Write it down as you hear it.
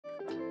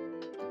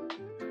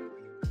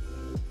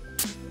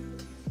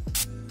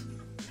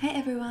Hey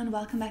everyone,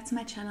 welcome back to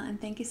my channel and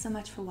thank you so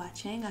much for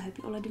watching. I hope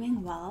you all are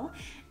doing well.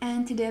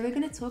 And today we're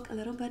going to talk a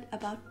little bit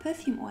about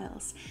perfume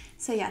oils.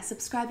 So yeah,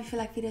 subscribe if you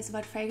like videos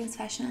about fragrance,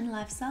 fashion and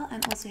lifestyle,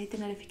 and also hit the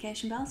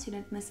notification bell so you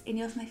don't miss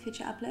any of my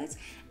future uploads.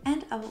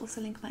 And I will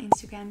also link my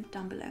Instagram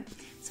down below.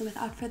 So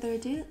without further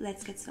ado,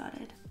 let's get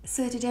started.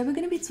 So today we're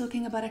going to be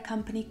talking about a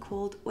company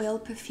called Oil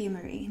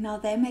Perfumery. Now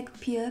they make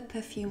pure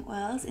perfume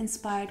oils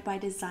inspired by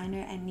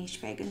designer and niche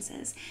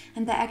fragrances,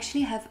 and they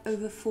actually have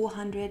over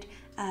 400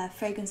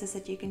 fragrances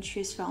that you can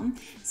choose from.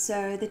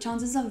 So the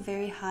chances are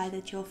very high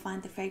that you'll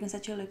find the fragrance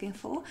that you're looking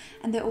for,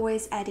 and they're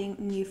always adding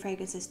new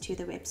fragrances to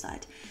the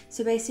website.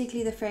 So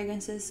basically the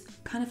fragrances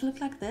kind of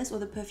look like this, or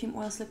the perfume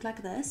oils look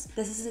like this.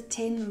 This is a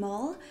 10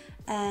 ml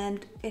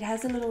and it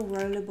has a little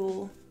roller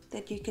ball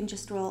that you can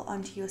just roll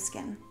onto your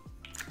skin.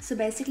 So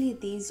basically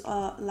these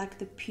are like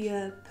the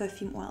pure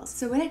perfume oils.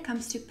 So when it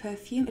comes to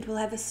perfume, it will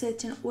have a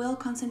certain oil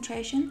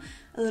concentration,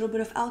 a little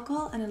bit of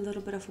alcohol and a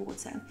little bit of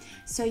water.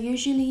 So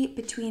usually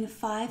between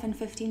 5 and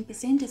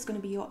 15% is going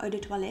to be your eau de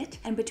toilette,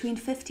 and between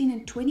 15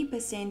 and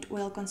 20%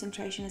 oil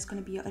concentration is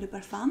going to be your eau de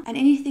parfum, and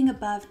anything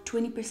above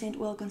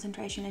 20% oil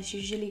concentration is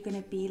usually going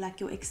to be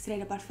like your extrait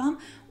de parfum,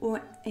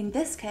 or in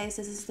this case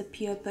this is the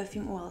pure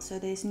perfume oil. So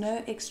there's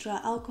no extra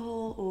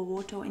alcohol or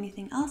water or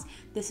anything else.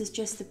 This is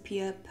just the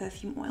pure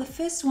perfume oil. The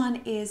first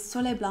one is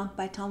Soleil Blanc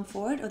by Tom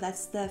Ford, or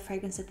that's the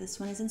fragrance that this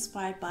one is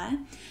inspired by,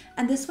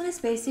 and this one is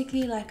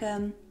basically like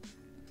a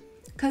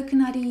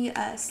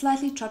coconutty,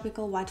 slightly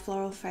tropical white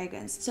floral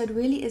fragrance. So it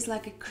really is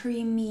like a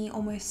creamy,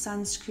 almost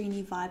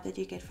sunscreeny vibe that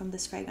you get from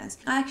this fragrance.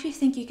 I actually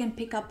think you can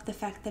pick up the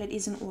fact that it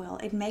is an oil.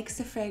 It makes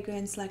the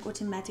fragrance like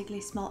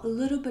automatically smell a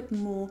little bit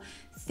more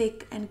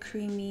thick and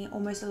creamy,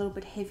 almost a little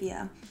bit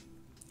heavier.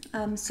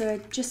 So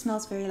it just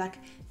smells very like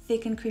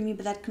thick and creamy,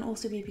 but that can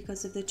also be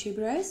because of the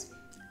tuberose.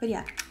 But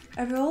yeah,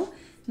 overall,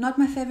 not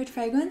my favorite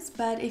fragrance,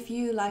 but if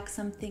you like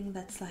something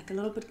that's like a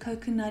little bit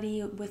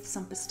coconutty with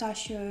some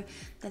pistachio,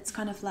 that's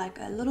kind of like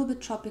a little bit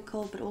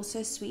tropical but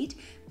also sweet,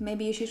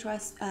 maybe you should try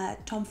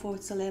Tom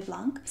Ford Soleil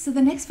Blanc. So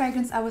the next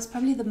fragrance I was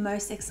probably the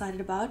most excited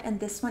about, and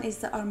this one is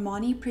the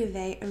Armani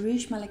Privé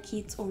Rouge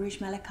Malachite or Rouge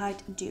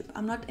Malachite dupe.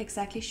 I'm not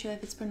exactly sure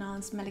if it's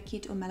pronounced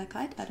malachite or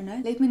malachite, I don't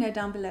know, let me know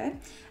down below.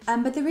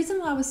 But the reason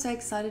why I was so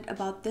excited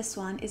about this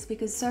one is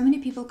because so many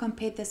people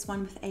compared this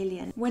one with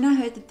Alien. When I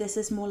heard that this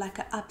is more like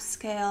an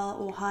upscale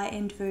or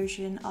high-end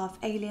version of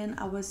Alien,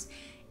 I was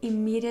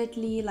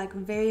immediately like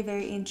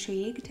very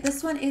intrigued.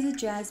 This one is a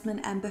jasmine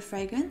amber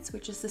fragrance,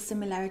 which is the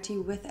similarity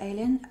with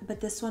Alien, but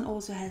this one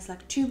also has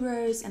like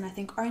tuberose and I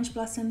think orange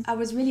blossom. I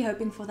was really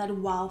hoping for that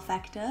wow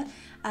factor,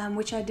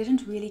 which I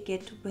didn't really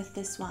get with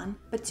this one.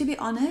 But to be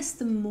honest,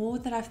 the more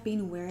that I've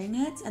been wearing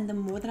it and the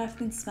more that I've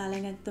been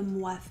smelling it, the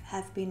more I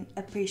have been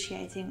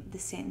appreciating the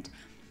scent.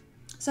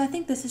 So I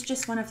think this is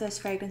just one of those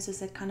fragrances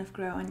that kind of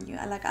grow on you.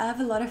 I have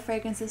a lot of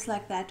fragrances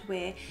like that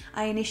where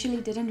I initially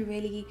didn't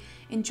really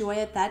enjoy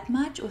it that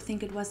much or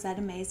think it was that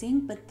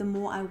amazing, but the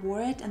more I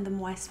wore it and the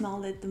more I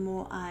smelled it, the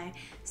more I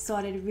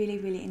started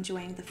really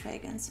enjoying the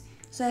fragrance.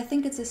 So I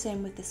think it's the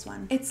same with this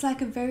one. It's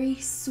like a very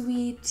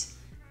sweet,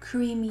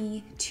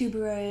 creamy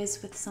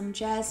tuberose with some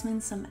jasmine,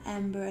 some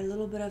amber, a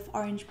little bit of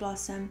orange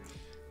blossom.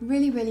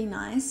 Really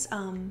nice.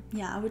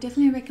 Yeah, I would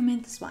definitely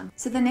recommend this one.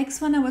 So the next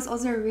one I was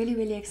also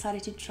really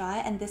excited to try,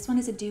 and this one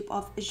is a dupe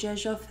of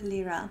Jeanne-Marié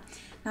Lira.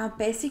 Now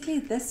basically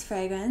this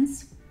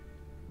fragrance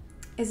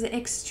is an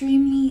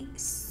extremely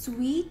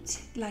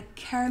sweet, like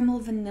caramel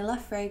vanilla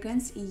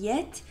fragrance,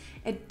 yet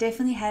it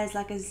definitely has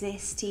like a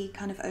zesty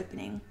kind of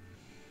opening.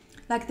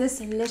 Like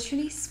this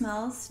literally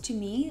smells to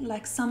me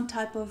like some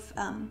type of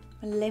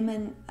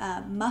lemon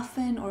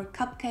muffin or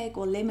cupcake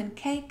or lemon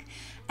cake,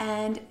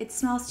 and it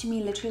smells to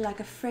me literally like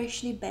a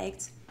freshly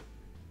baked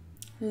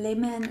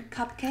lemon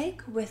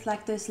cupcake with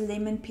like those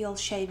lemon peel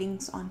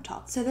shavings on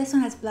top. So this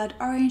one has blood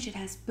orange, it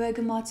has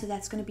bergamot, so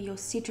that's going to be your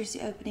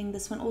citrusy opening.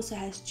 This one also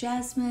has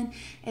jasmine,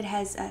 it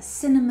has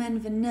cinnamon,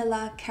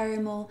 vanilla,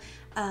 caramel.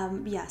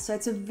 Yeah, so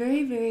it's a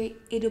very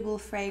edible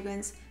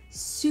fragrance,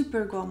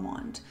 super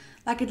gourmand.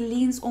 Like it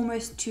leans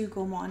almost too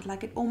gourmand,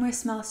 like it almost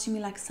smells to me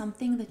like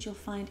something that you'll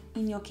find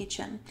in your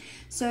kitchen.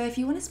 So if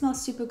you want to smell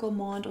super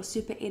gourmand or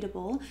super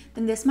edible,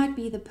 then this might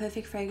be the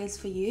perfect fragrance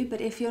for you. But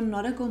if you're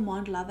not a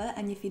gourmand lover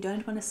and if you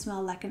don't want to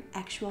smell like an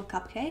actual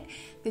cupcake,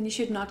 then you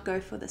should not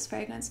go for this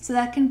fragrance. So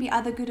that can be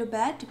either good or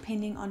bad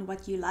depending on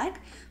what you like.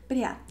 But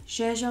yeah,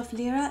 Jeanne-Marié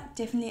Lira,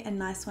 definitely a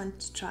nice one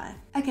to try.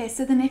 Okay,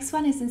 so the next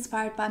one is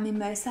inspired by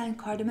Mimosa and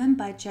Cardamom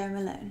by Jo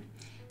Malone.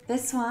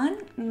 This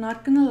one,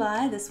 not gonna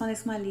lie, this one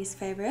is my least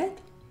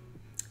favorite.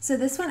 So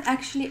this one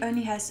actually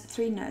only has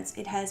 3 notes.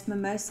 It has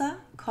mimosa,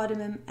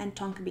 cardamom and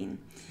tonka bean.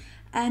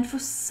 And for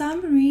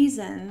some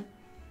reason,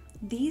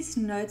 these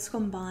notes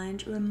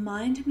combined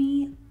remind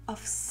me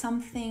of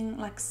something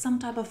like some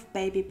type of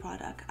baby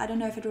product. I don't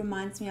know if it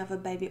reminds me of a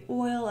baby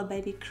oil, a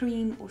baby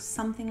cream or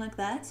something like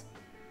that,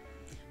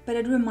 but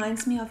it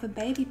reminds me of a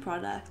baby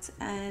product.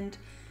 And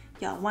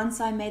yeah, once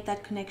I made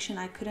that connection,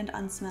 I couldn't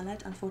unsmell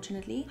it,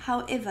 unfortunately.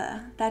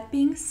 However, that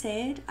being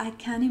said, I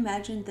can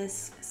imagine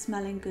this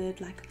smelling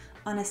good like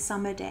on a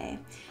summer day.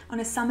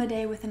 On a summer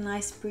day with a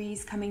nice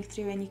breeze coming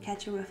through and you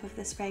catch a whiff of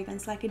this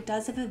fragrance. Like, it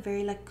does have a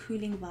very like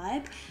cooling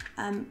vibe,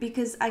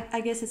 because I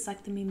guess it's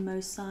like the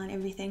mimosa and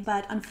everything.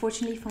 But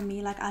unfortunately for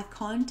me, like, I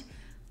can't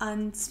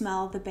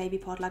unsmell the baby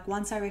part. Like,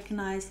 once I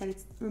recognize that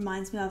it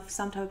reminds me of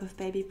some type of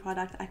baby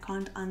product, I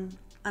can't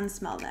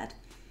unsmell that.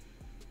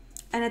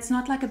 And it's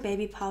not like a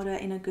baby powder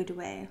in a good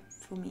way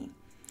for me.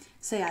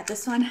 So yeah,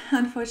 this one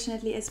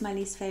unfortunately is my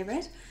least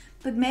favorite.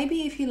 But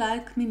maybe if you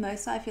like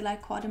mimosa, if you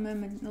like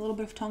cardamom and a little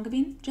bit of tonka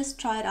bean, just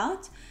try it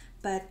out.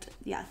 But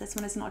yeah, this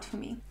one is not for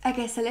me.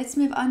 Okay, so let's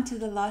move on to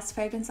the last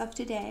fragrance of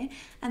today.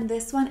 And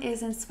this one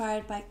is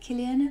inspired by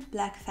Kilian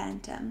Black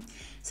Phantom.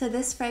 So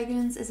this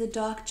fragrance is a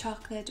dark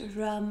chocolate,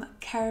 rum,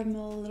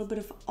 caramel, a little bit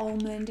of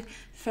almond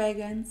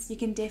fragrance. You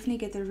can definitely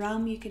get the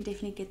rum, you can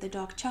definitely get the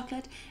dark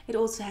chocolate. It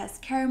also has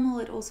caramel,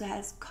 it also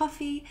has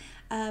coffee,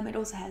 it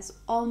also has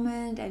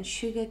almond and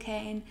sugar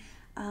cane.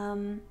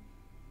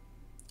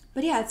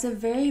 But yeah, it's a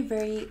very,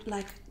 very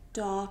like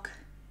dark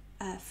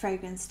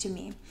fragrance to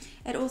me.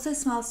 It also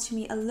smells to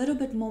me a little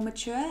bit more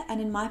mature,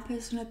 and in my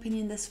personal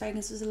opinion, this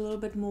fragrance is a little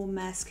bit more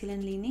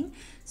masculine leaning.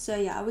 So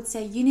yeah, I would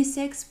say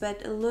unisex,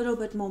 but a little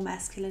bit more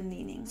masculine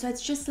leaning. So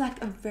it's just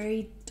like a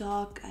very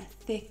dark,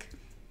 thick,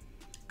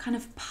 kind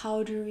of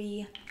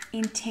powdery,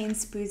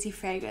 intense boozy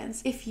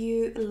fragrance. If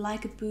you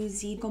like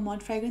boozy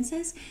gourmand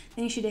fragrances,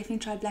 then you should definitely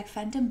try Black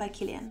Phantom by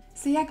Kilian.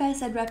 So yeah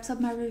guys, that wraps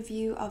up my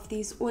review of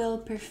these Oil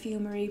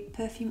Perfumery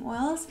perfume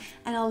oils,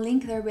 and I'll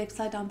link their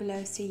website down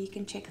below so you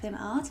can check them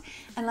out.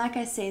 And like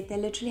I said, they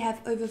literally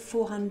have over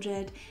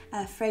 400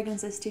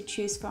 fragrances to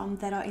choose from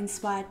that are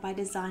inspired by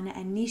designer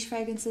and niche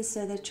fragrances,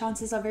 so the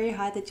chances are very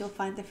high that you'll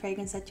find the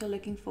fragrance that you're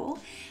looking for.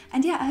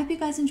 And yeah, I hope you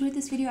guys enjoyed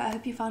this video. I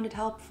hope you found it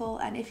helpful,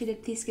 and if you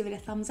did, please give it a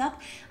thumbs up.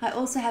 I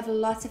also have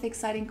lots of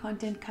exciting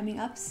content coming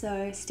up,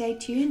 so stay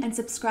tuned and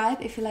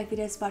subscribe if you like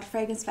videos about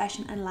fragrance,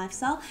 fashion and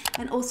lifestyle,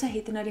 and also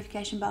hit the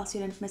notification bell so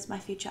you don't miss my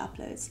future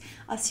uploads.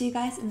 I'll see you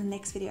guys in the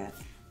next video.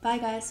 Bye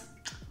guys.